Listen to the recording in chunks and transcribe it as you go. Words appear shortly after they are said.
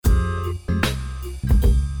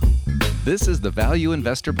This is the Value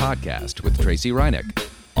Investor Podcast with Tracy Reinick.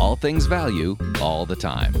 All things value, all the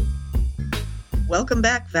time. Welcome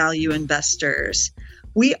back, value investors.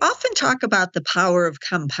 We often talk about the power of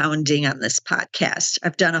compounding on this podcast.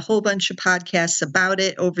 I've done a whole bunch of podcasts about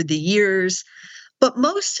it over the years, but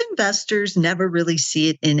most investors never really see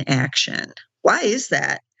it in action. Why is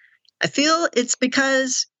that? I feel it's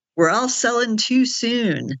because we're all selling too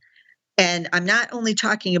soon. And I'm not only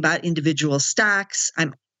talking about individual stocks,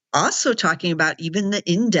 I'm also talking about even the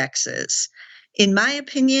indexes. In my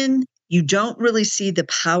opinion, you don't really see the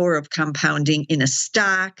power of compounding in a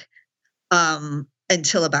stock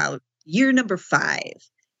until about year number 5.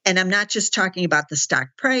 And I'm not just talking about the stock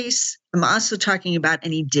price. I'm also talking about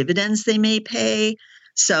any dividends they may pay.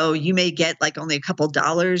 So you may get like only a couple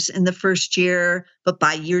dollars in the first year, but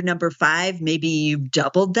by year number 5, maybe you've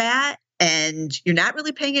doubled that and you're not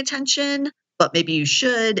really paying attention, but maybe you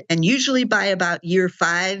should. And usually by about year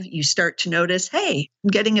 5, you start to notice, hey,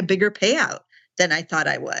 I'm getting a bigger payout than I thought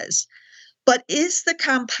I was. But is the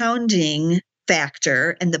compounding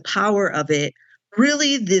factor and the power of it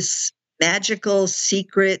really this magical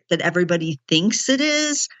secret that everybody thinks it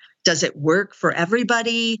is? Does it work for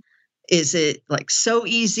everybody? Is it like so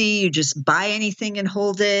easy? You just buy anything and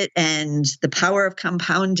hold it, and the power of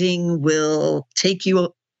compounding will take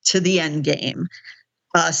you to the end game.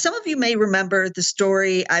 Some of you may remember the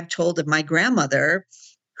story I've told of my grandmother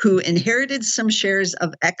who inherited some shares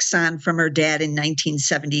of Exxon from her dad in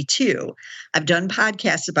 1972. I've done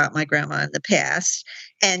podcasts about my grandma in the past,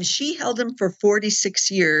 and she held them for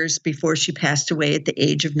 46 years before she passed away at the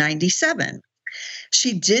age of 97.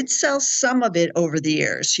 She did sell some of it over the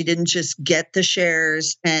years. She didn't just get the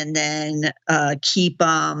shares and then keep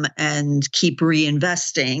them and keep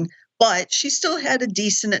reinvesting, but she still had a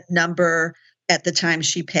decent number at the time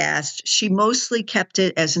she passed. She mostly kept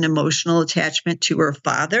it as an emotional attachment to her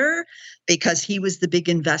father because he was the big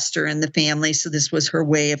investor in the family. So this was her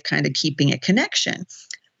way of kind of keeping a connection.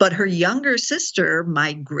 But her younger sister,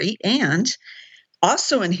 my great aunt,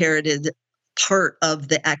 also inherited part of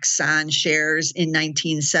the Exxon shares in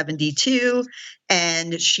 1972,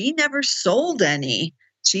 and she never sold any.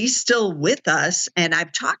 She's still with us, and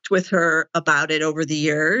I've talked with her about it over the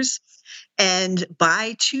years. And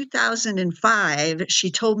by 2005,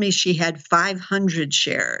 she told me she had 500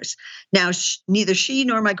 shares. Now, neither she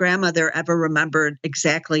nor my grandmother ever remembered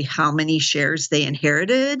exactly how many shares they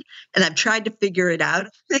inherited. And I've tried to figure it out over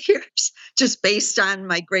the years, just based on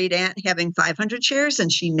my great aunt having 500 shares,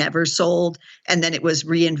 and she never sold. And then it was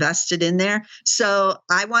reinvested in there. So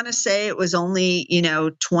I want to say it was only,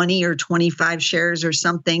 20 or 25 shares or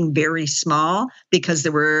something very small, because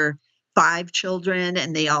there were 5 children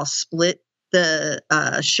and they all split the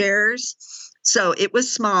shares. So it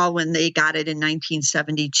was small when they got it in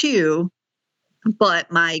 1972.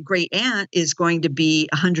 But my great aunt is going to be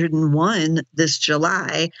 101 this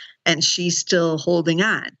July, and she's still holding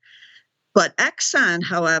on. But Exxon,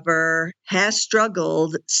 however, has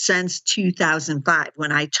struggled since 2005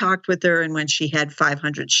 when I talked with her and when she had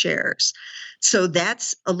 500 shares. So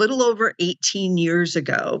that's a little over 18 years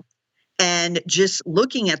ago. And just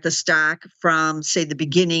looking at the stock from, say, the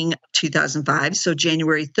beginning of 2005, so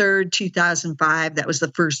January 3rd, 2005, that was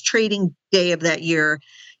the first trading day of that year,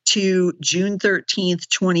 to June 13th,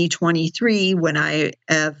 2023, when I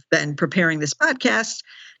have been preparing this podcast,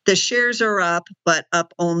 the shares are up, but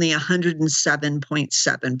up only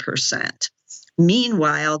 107.7%.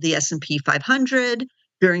 Meanwhile, the S&P 500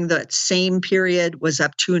 during that same period was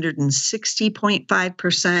up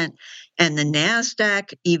 260.5%. And the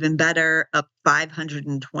NASDAQ, even better, up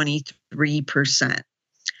 523%.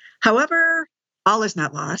 However, all is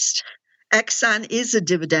not lost. Exxon is a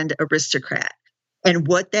dividend aristocrat. And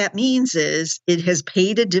what that means is it has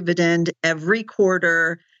paid a dividend every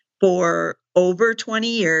quarter for over 20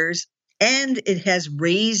 years, and it has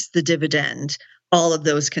raised the dividend all of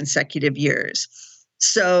those consecutive years.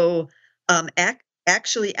 So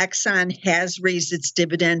actually, Exxon has raised its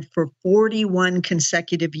dividend for 41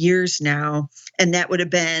 consecutive years now, and that would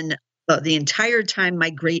have been the entire time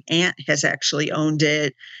my great aunt has actually owned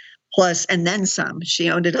it, plus, and then some.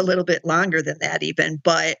 She owned it a little bit longer than that even,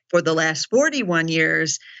 but for the last 41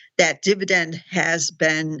 years, that dividend has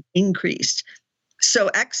been increased. So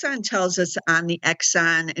Exxon tells us on the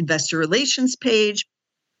Exxon Investor Relations page,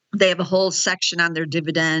 they have a whole section on their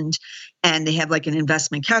dividend, and they have like an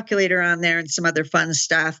investment calculator on there and some other fun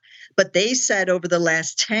stuff. But they said over the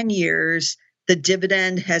last 10 years, the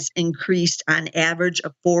dividend has increased on average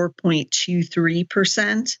of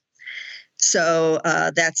 4.23%. So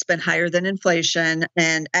that's been higher than inflation,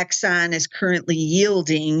 and Exxon is currently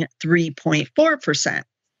yielding 3.4%.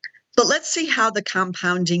 But let's see how the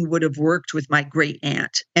compounding would have worked with my great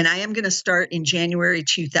aunt. And I am going to start in January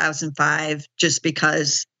 2005, just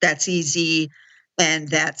because that's easy. And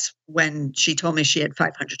that's when she told me she had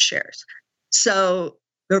 500 shares. So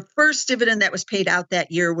the first dividend that was paid out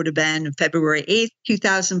that year would have been February 8th,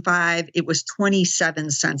 2005. It was 27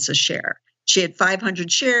 cents a share. She had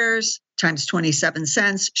 500 shares times 27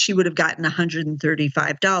 cents. She would have gotten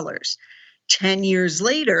 $135. 10 years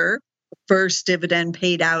later, the first dividend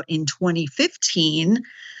paid out in 2015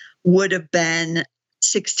 would have been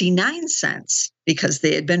 69 cents because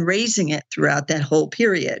they had been raising it throughout that whole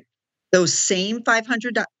period. Those same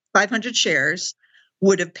 500 shares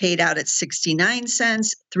would have paid out at 69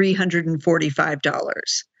 cents,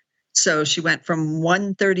 $345. So she went from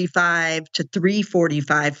 135 to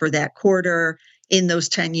 345 for that quarter in those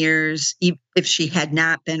 10 years, if she had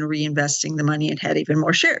not been reinvesting the money and had even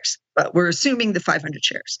more shares. But we're assuming the 500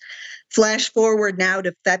 shares. Flash forward now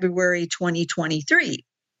to February 2023.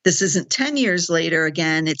 This isn't 10 years later.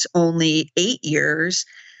 Again, it's only 8 years,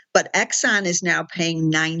 but Exxon is now paying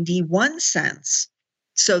 91 cents.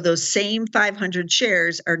 So those same 500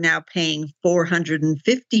 shares are now paying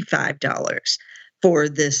 $455 for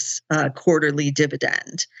this quarterly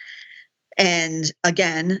dividend. And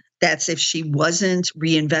again, that's if she wasn't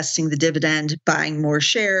reinvesting the dividend, buying more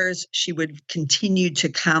shares, she would continue to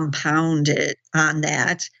compound it on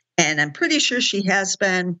that. And I'm pretty sure she has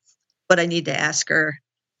been, but I need to ask her.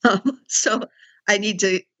 So I need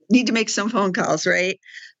to make some phone calls, right?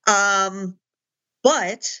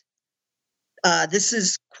 But this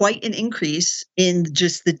is quite an increase in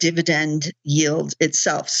just the dividend yield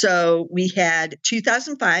itself. So we had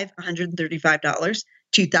 2005, $135,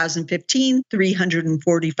 2015,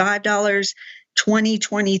 $345,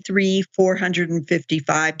 2023,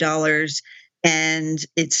 $455, and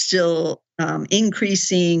it's still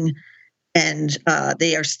increasing. And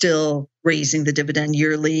they are still raising the dividend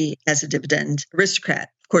yearly as a dividend aristocrat.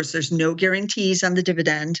 Of course, there's no guarantees on the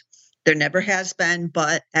dividend. There never has been,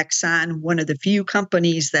 but Exxon, one of the few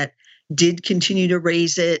companies that did continue to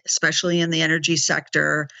raise it, especially in the energy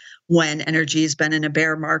sector, when energy has been in a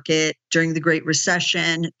bear market, during the Great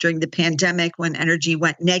Recession, during the pandemic, when energy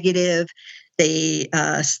went negative, they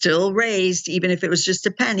still raised, even if it was just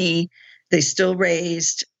a penny, they still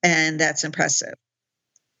raised, and that's impressive.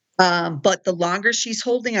 But the longer she's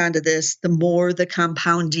holding on to this, the more the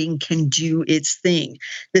compounding can do its thing.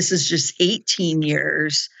 This is just 18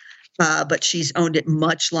 years, but she's owned it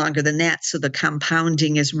much longer than that. So the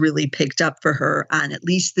compounding is really picked up for her on at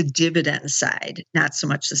least the dividend side, not so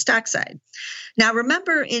much the stock side. Now,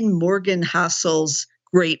 remember in Morgan Housel's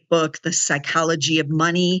great book, The Psychology of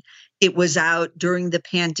Money? It was out during the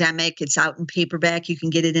pandemic. It's out in paperback. You can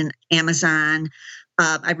get it in Amazon.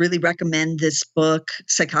 I really recommend this book,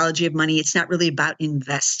 Psychology of Money. It's not really about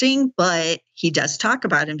investing, but he does talk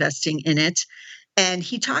about investing in it. And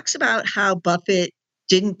he talks about how Buffett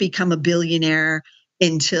didn't become a billionaire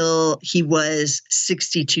until he was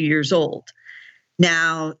 62 years old.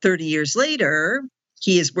 Now, 30 years later,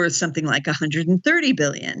 he is worth something like 130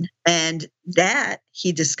 billion. And that,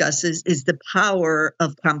 he discusses, is the power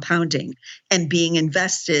of compounding and being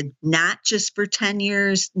invested not just for 10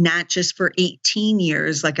 years, not just for 18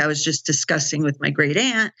 years, like I was just discussing with my great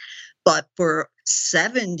aunt, but for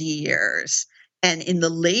 70 years. And in the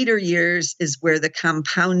later years is where the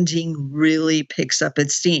compounding really picks up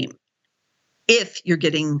its steam, if you're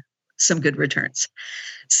getting some good returns.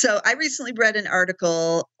 So I recently read an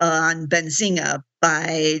article on Benzinga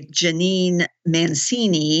by Janine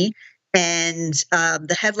Mancini, and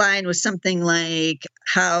the headline was something like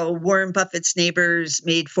how Warren Buffett's neighbors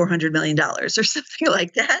made $400 million or something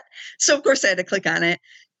like that. So of course I had to click on it.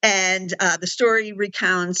 And the story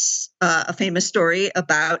recounts a famous story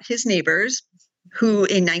about his neighbors who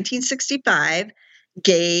in 1965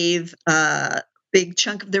 gave big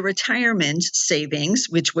chunk of their retirement savings,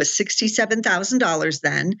 which was $67,000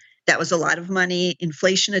 then. That was a lot of money.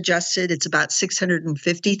 Inflation adjusted, it's about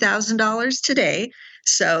 $650,000 today.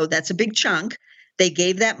 So that's a big chunk. They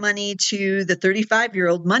gave that money to the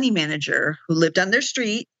 35-year-old money manager who lived on their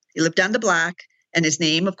street. He lived down the block, and his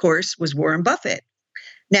name, of course, was Warren Buffett.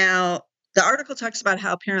 Now, the article talks about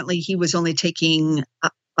how apparently he was only taking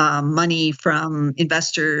money from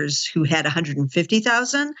investors who had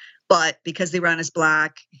 150,000, but because they were on his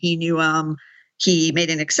block, he knew them. He made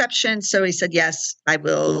an exception. So he said, yes, I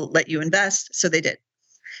will let you invest. So they did.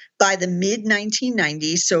 By the mid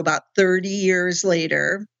 1990s, so about 30 years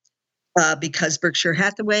later, because Berkshire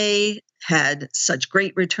Hathaway had such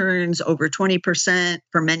great returns, over 20%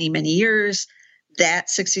 for many, many years, that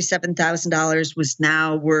 $67,000 was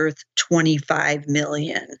now worth $25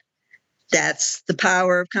 million. That's the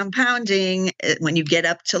power of compounding when you get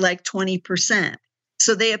up to like 20%.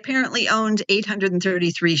 So they apparently owned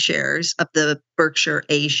 833 shares of the Berkshire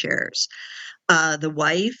A shares. The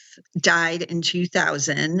wife died in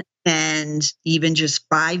 2000, and even just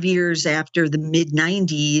 5 years after the mid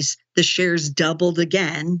 90s, the shares doubled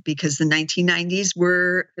again because the 1990s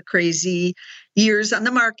were the crazy years on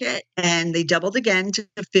the market, and they doubled again to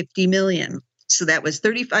 50 million. So that was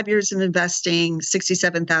 35 years of investing,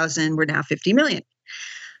 67,000. We're now 50 million.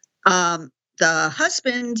 The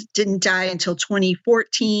husband didn't die until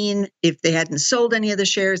 2014. If they hadn't sold any of the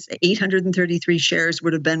shares, the 833 shares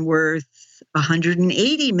would have been worth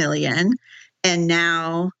 180 million. And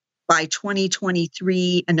now by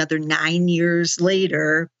 2023, another 9 years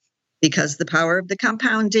later, because the power of the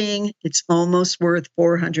compounding, it's almost worth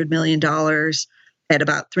 $400 million at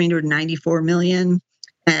about 394 million.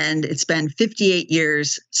 And it's been 58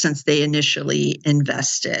 years since they initially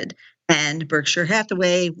invested. And Berkshire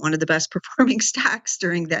Hathaway, one of the best performing stocks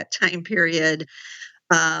during that time period.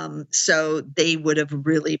 So they would have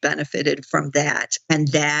really benefited from that. And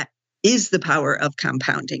that is the power of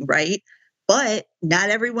compounding, right? But not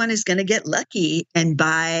everyone is going to get lucky and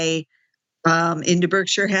buy into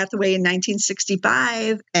Berkshire Hathaway in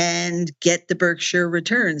 1965 and get the Berkshire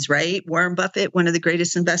returns, right? Warren Buffett, one of the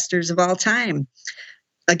greatest investors of all time.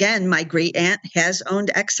 Again, my great aunt has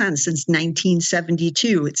owned Exxon since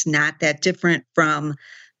 1972. It's not that different from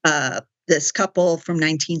this couple from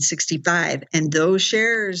 1965. And those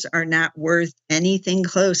shares are not worth anything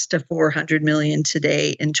close to 400 million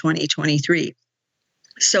today in 2023.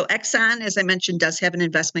 So Exxon, as I mentioned, does have an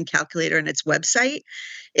investment calculator on its website.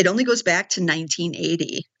 It only goes back to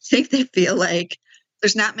 1980. I think they feel like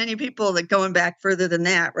there's not many people that going back further than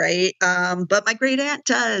that, right? But my great aunt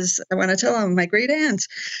does. I want to tell them my great aunt.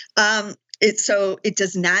 It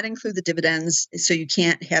does not include the dividends, so you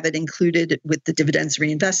can't have it included with the dividends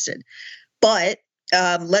reinvested. But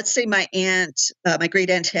let's say my great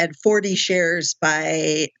aunt had 40 shares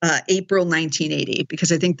by April 1980,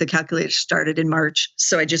 because I think the calculator started in March.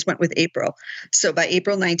 So I just went with April. So by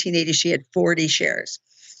April 1980, she had 40 shares.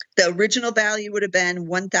 The original value would have been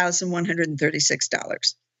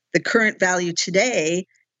 $1,136. The current value today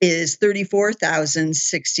is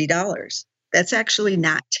 $34,060. That's actually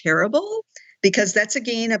not terrible, because that's a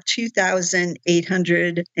gain of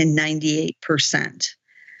 2,898%.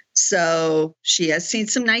 So she has seen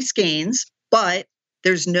some nice gains, but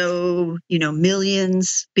there's no,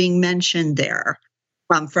 millions being mentioned there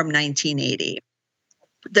from 1980.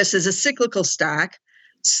 This is a cyclical stock.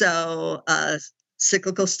 So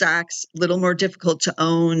cyclical stocks, a little more difficult to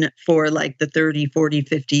own for like the 30, 40,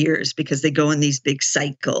 50 years because they go in these big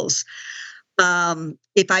cycles.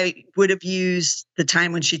 If I would have used the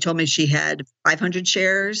time when she told me she had 500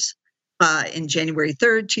 shares in January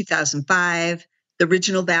 3rd, 2005, the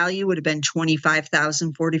original value would have been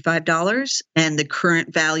 $25,045, and the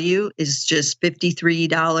current value is just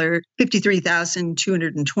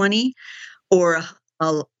 $53,220, or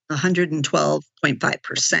a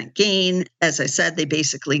 112.5% gain. As I said, they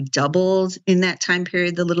basically doubled in that time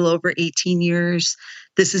period, a little over 18 years.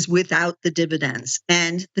 This is without the dividends.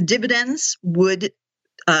 And the dividends would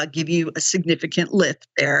give you a significant lift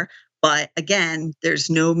there. But again, there's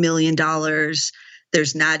no $1 million.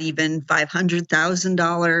 There's not even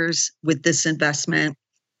 $500,000 with this investment.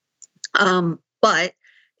 But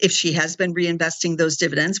if she has been reinvesting those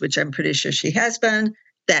dividends, which I'm pretty sure she has been,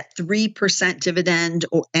 that 3% dividend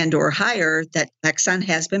or higher that Exxon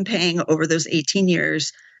has been paying over those 18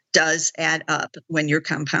 years does add up when you're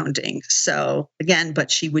compounding. So again,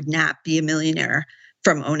 but she would not be a millionaire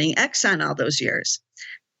from owning Exxon all those years.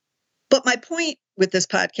 But my point with this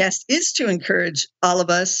podcast is to encourage all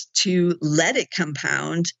of us to let it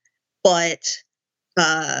compound. But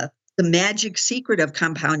the magic secret of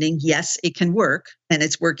compounding, yes, it can work, and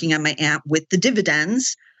it's working on my aunt with the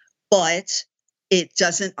dividends, but it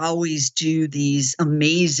doesn't always do these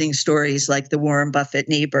amazing stories like the Warren Buffett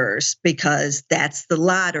neighbors, because that's the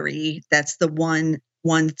lottery. That's the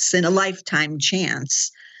once in a lifetime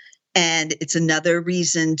chance. And it's another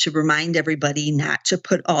reason to remind everybody not to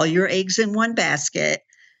put all your eggs in one basket.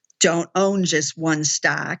 Don't own just one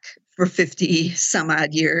stock for 50 some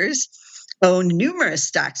odd years. Own numerous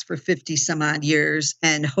stocks for 50 some odd years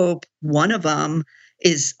and hope one of them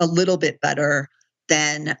is a little bit better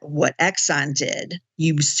than what Exxon did.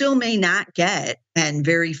 You still may not get, and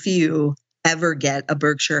very few ever get, a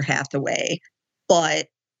Berkshire Hathaway, but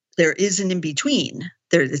there is an in between.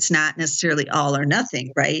 It's not necessarily all or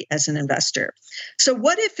nothing, right, as an investor. So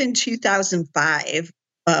what if in 2005,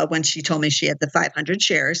 when she told me she had the 500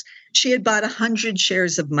 shares. She had bought 100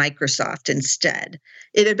 shares of Microsoft instead.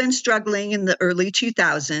 It had been struggling in the early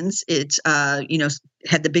 2000s. It,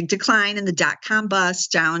 had the big decline in the dot-com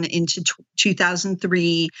bust down into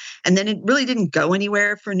 2003, and then it really didn't go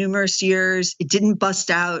anywhere for numerous years. It didn't bust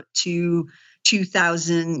out to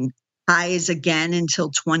 2000 highs again until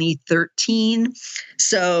 2013.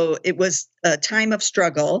 So it was a time of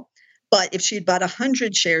struggle. But if she'd bought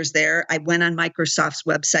 100 shares there, I went on Microsoft's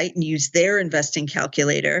website and used their investing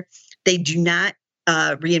calculator. They do not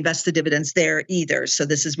reinvest the dividends there either. So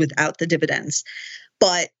this is without the dividends.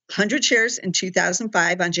 But 100 shares in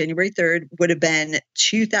 2005 on January 3rd would have been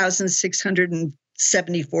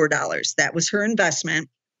 $2,674. That was her investment.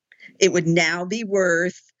 It would now be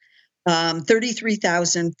worth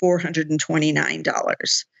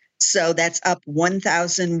 $33,429. So that's up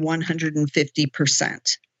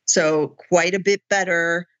 1,150%. So quite a bit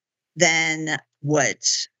better than what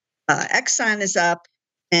Exxon is up,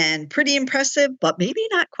 and pretty impressive, but maybe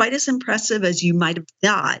not quite as impressive as you might have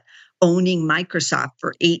thought owning Microsoft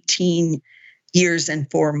for 18 years and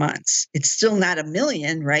 4 months. It's still not a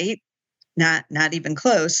million, right? Not even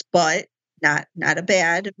close, but not a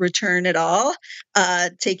bad return at all.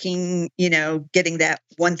 Getting that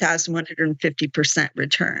 1,150%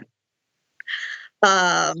 return.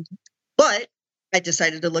 But I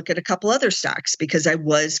decided to look at a couple other stocks because I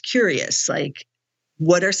was curious, like,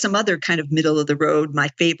 what are some other kind of middle of the road, my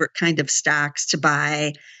favorite kind of stocks to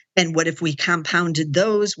buy? And what if we compounded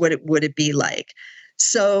those? What would it be like?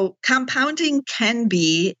 So compounding can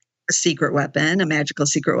be a secret weapon, a magical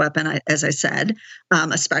secret weapon, as I said,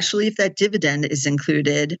 especially if that dividend is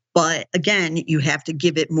included. But again, you have to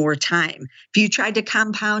give it more time. If you tried to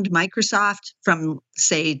compound Microsoft from,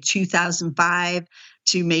 say, 2005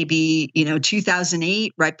 to maybe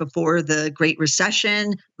 2008, right before the Great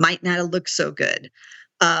Recession, might not have looked so good.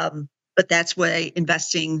 But that's why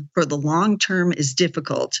investing for the long term is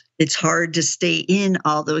difficult. It's hard to stay in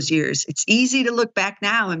all those years. It's easy to look back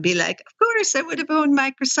now and be like, of course, I would have owned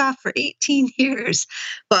Microsoft for 18 years,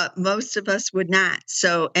 but most of us would not.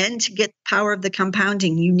 So, and to get the power of the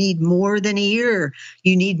compounding, you need more than a year.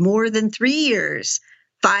 You need more than 3 years.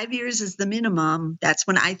 5 years is the minimum. That's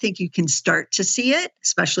when I think you can start to see it,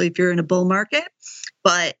 especially if you're in a bull market,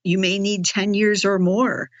 but you may need 10 years or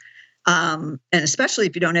more. And especially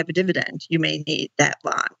if you don't have a dividend, you may need that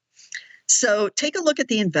long. So take a look at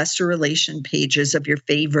the investor relation pages of your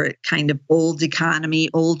favorite kind of old economy,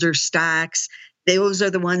 older stocks. Those are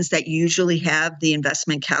the ones that usually have the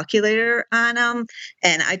investment calculator on them.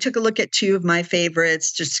 And I took a look at 2 of my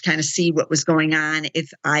favorites just to kind of see what was going on.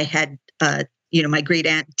 If I had, my great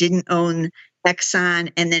aunt didn't own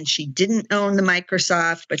Exxon, and then she didn't own the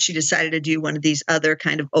Microsoft, but she decided to do one of these other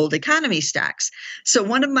kind of old economy stocks. So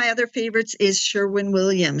one of my other favorites is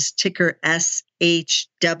Sherwin-Williams, ticker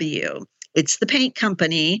SHW. It's the paint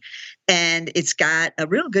company, and it's got a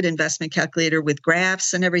real good investment calculator with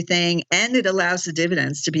graphs and everything, and it allows the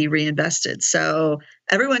dividends to be reinvested. So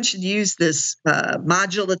everyone should use this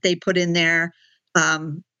module that they put in there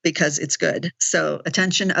because it's good. So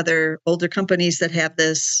attention, other older companies that have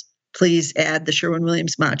this, please add the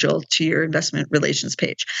Sherwin-Williams module to your investment relations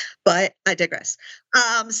page. But I digress.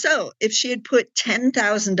 So if she had put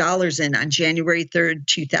 $10,000 in on January 3rd,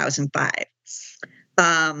 2005,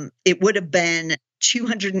 it would have been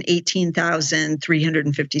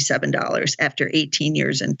 $218,357 after 18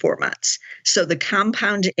 years and 4 months. So the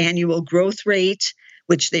compound annual growth rate,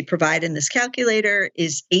 which they provide in this calculator,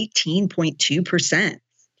 is 18.2%.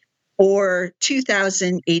 or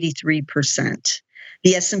 2,083%.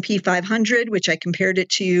 The S&P 500, which I compared it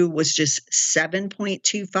to, was just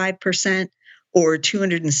 7.25% or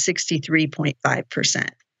 263.5%.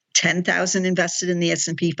 10,000 invested in the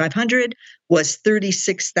S&P 500 was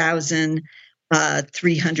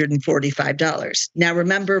 $36,345. Now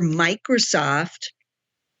remember, Microsoft,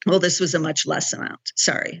 well, this was a much less amount.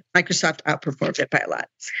 Sorry, Microsoft outperformed it by a lot.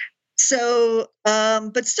 So,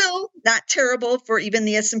 but still not terrible for even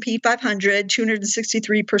the S&P 500,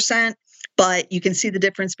 263%. But you can see the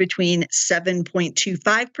difference between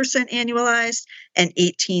 7.25% annualized and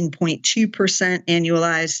 18.2%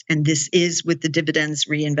 annualized. And this is with the dividends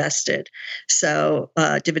reinvested. So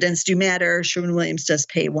dividends do matter. Sherwin-Williams does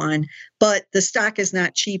pay one, but the stock is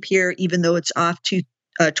not cheap here, even though it's off to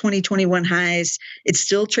 2021 highs. It's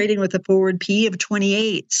still trading with a forward P of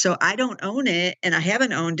 28. So I don't own it, and I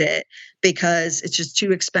haven't owned it because it's just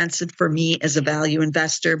too expensive for me as a value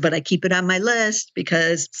investor. But I keep it on my list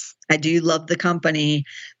because I do love the company,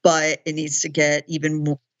 but it needs to get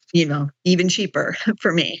even even cheaper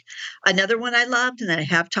for me. Another one I loved and that I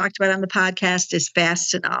have talked about on the podcast is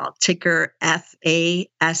Fastenal, ticker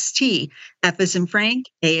FAST. F is in Frank,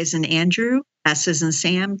 A is in Andrew, S is in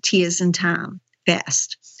Sam, T is in Tom.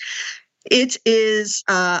 Fast. It is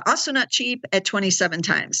also not cheap at 27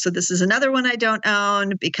 times. So this is another one I don't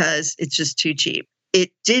own because it's just too cheap. It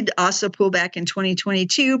did also pull back in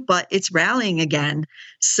 2022, but it's rallying again.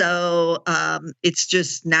 So it's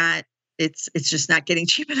just not getting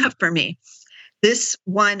cheap enough for me. This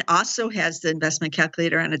one also has the investment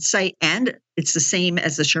calculator on its site, and it's the same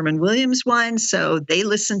as the Sherwin-Williams one. So they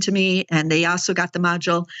listened to me, and they also got the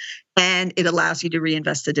module, and it allows you to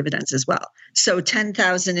reinvest the dividends as well. So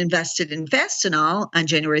 $10,000 invested in Fastenal on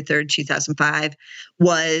January 3rd, 2005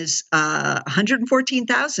 was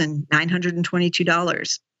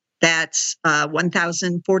 $114,922. That's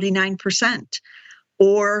 1,049%,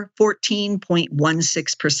 or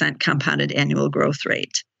 14.16% compounded annual growth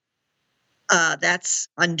rate. That's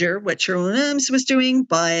under what Sherwin-Williams was doing.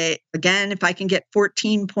 But again, if I can get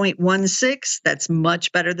 14.16, that's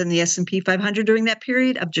much better than the S&P 500 during that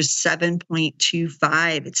period of just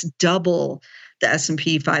 7.25. It's double the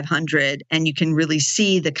S&P 500. And you can really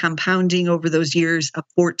see the compounding over those years of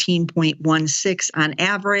 14.16 on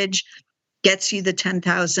average gets you the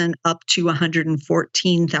 10,000 up to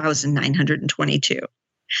 114,922.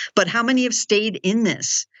 But how many have stayed in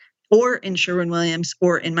this? Or in Sherwin-Williams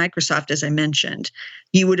or in Microsoft, as I mentioned?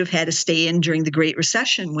 You would have had to stay in during the Great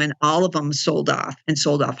Recession when all of them sold off and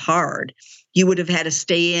sold off hard. You would have had to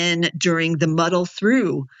stay in during the muddle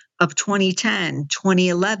through of 2010,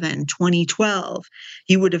 2011, 2012.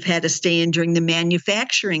 You would have had to stay in during the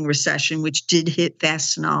manufacturing recession, which did hit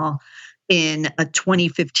Fastenal in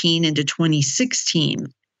 2015 into 2016.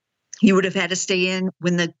 You would have had to stay in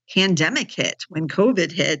when the pandemic hit, when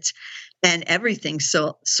COVID hit, and everything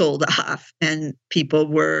sold off, and people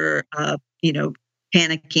were,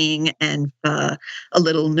 panicking and a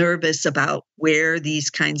little nervous about where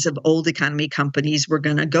these kinds of old economy companies were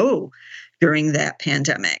going to go during that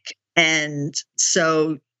pandemic. And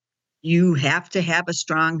so you have to have a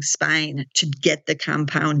strong spine to get the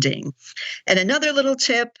compounding. And another little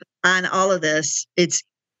tip on all of this, it's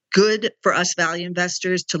good for us value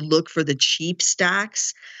investors to look for the cheap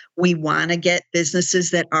stocks. We want to get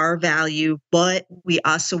businesses that are value, but we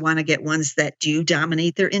also want to get ones that do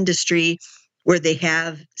dominate their industry, where they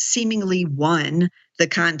have seemingly won the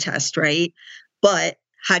contest, right? But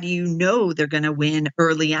how do you know they're going to win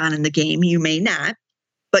early on in the game? You may not.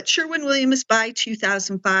 But Sherwin-Williams by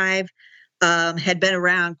 2005 had been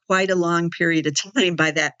around quite a long period of time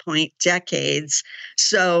by that point, decades.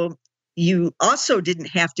 So you also didn't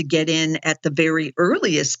have to get in at the very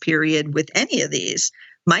earliest period with any of these.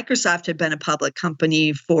 Microsoft had been a public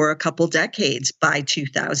company for a couple decades by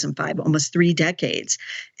 2005, almost 3 decades.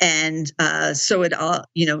 And so it all,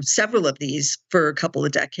 several of these for a couple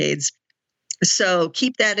of decades. So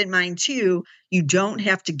keep that in mind too. You don't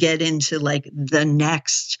have to get into like the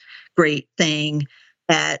next great thing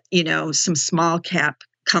at, some small cap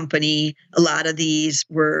company. A lot of these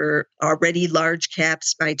were already large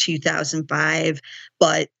caps by 2005,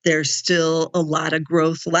 but there's still a lot of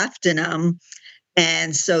growth left in them.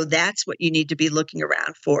 And so that's what you need to be looking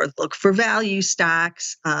around for. Look for value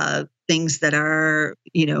stocks, things that are,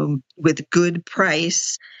 with good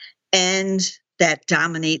price and that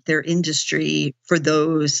dominate their industry for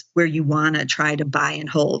those where you want to try to buy and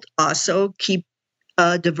hold. Also, keep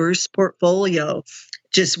a diverse portfolio.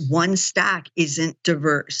 Just one stock isn't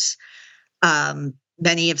diverse.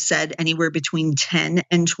 Many have said anywhere between 10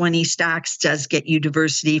 and 20 stocks does get you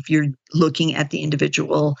diversity if you're looking at the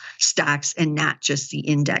individual stocks and not just the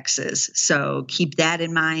indexes. So keep that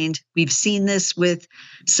in mind. We've seen this with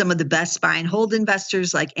some of the best buy and hold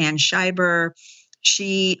investors like Ann Scheiber.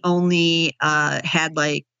 She only had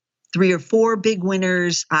like 3 or 4 big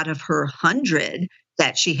winners out of her 100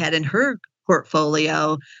 that she had in her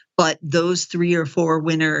portfolio. But those 3 or 4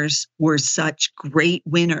 winners were such great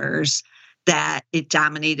winners that it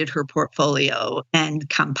dominated her portfolio, and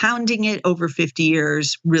compounding it over 50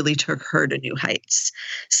 years really took her to new heights.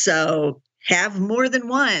 So have more than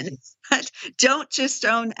one. Don't just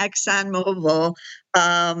own ExxonMobil.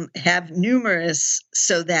 Have numerous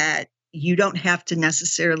so that you don't have to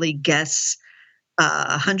necessarily guess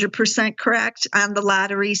 100% correct on the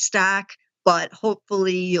lottery stock, but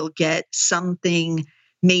hopefully you'll get something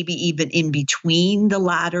maybe even in between the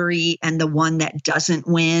lottery and the one that doesn't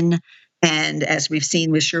win. And as we've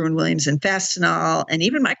seen with Sherwin-Williams and Fastenal and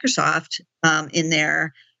even Microsoft in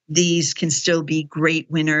there, these can still be great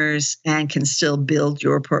winners and can still build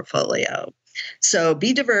your portfolio. So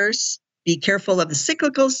be diverse, be careful of the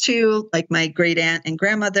cyclicals too, like my great aunt and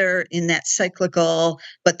grandmother in that cyclical,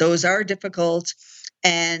 but those are difficult.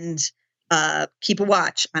 And keep a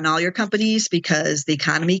watch on all your companies because the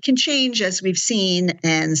economy can change as we've seen,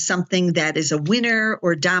 and something that is a winner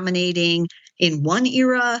or dominating in one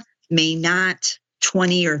era may not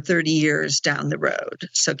 20 or 30 years down the road.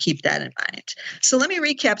 So keep that in mind. So let me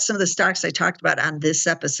recap some of the stocks I talked about on this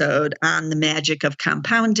episode on the magic of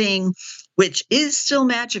compounding, which is still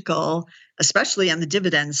magical, especially on the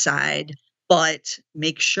dividend side, but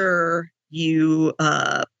make sure you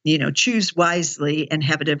choose wisely and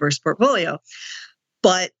have a diverse portfolio.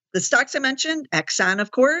 But the stocks I mentioned, Exxon,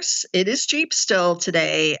 of course, it is cheap still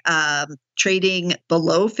today, trading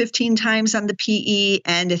below 15 times on the PE,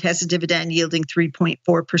 and it has a dividend yielding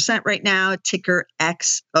 3.4% right now, ticker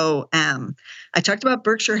XOM. I talked about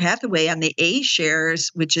Berkshire Hathaway on the A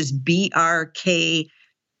shares, which is BRK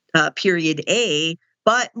period A,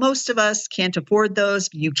 but most of us can't afford those.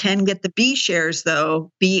 You can get the B shares,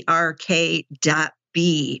 though, BRK.B.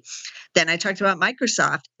 Then I talked about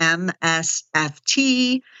Microsoft,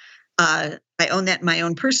 MSFT. I own that in my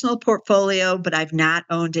own personal portfolio, but I've not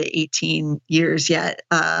owned it 18 years yet.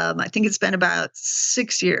 I think it's been about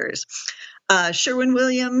 6 years.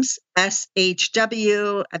 Sherwin-Williams,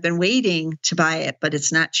 SHW. I've been waiting to buy it, but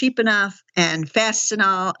it's not cheap enough. And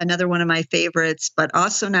Fastenal, another one of my favorites, but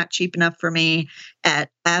also not cheap enough for me at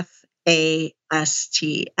FAST.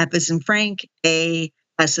 F as in Frank, A,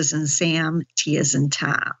 S as in Sam, T as in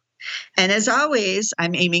Tom. And as always,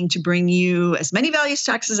 I'm aiming to bring you as many value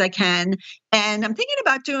stocks as I can. And I'm thinking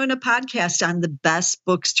about doing a podcast on the best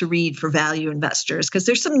books to read for value investors, because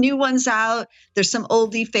there's some new ones out. There's some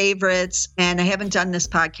oldie favorites, and I haven't done this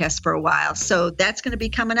podcast for a while. So that's going to be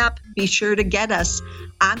coming up. Be sure to get us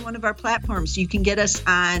on one of our platforms. You can get us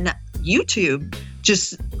on YouTube.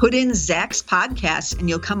 Just put in Zach's podcast and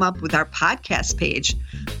you'll come up with our podcast page.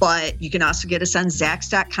 But you can also get us on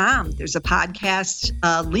Zachs.com. There's a podcast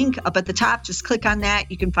link up at the top. Just click on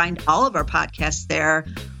that. You can find all of our podcasts there.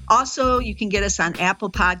 Also, you can get us on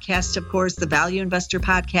Apple Podcasts, of course. The Value Investor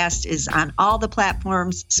Podcast is on all the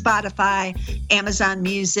platforms, Spotify, Amazon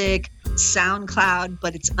Music, SoundCloud,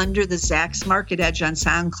 but it's under the Zach's Market Edge on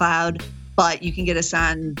SoundCloud. But you can get us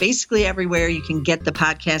on basically everywhere you can get the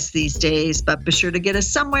podcast these days. But be sure to get us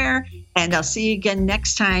somewhere. And I'll see you again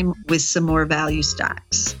next time with some more value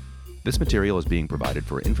stocks. This material is being provided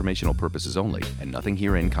for informational purposes only, and nothing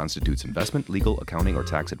herein constitutes investment, legal, accounting, or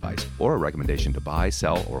tax advice, or a recommendation to buy,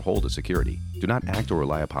 sell, or hold a security. Do not act or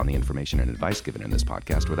rely upon the information and advice given in this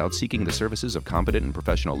podcast without seeking the services of competent and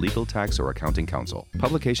professional legal, tax, or accounting counsel.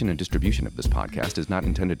 Publication and distribution of this podcast is not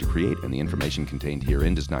intended to create, and the information contained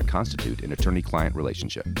herein does not constitute an attorney-client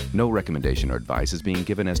relationship. No recommendation or advice is being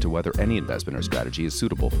given as to whether any investment or strategy is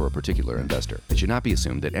suitable for a particular investor. It should not be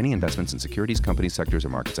assumed that any investments in securities, companies, sectors, or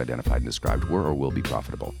markets identified and described were or will be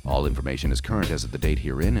profitable. All information is current as of the date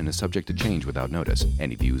herein and is subject to change without notice.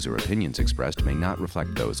 Any views or opinions expressed may not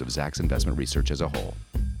reflect those of Zacks Investment Research as a whole.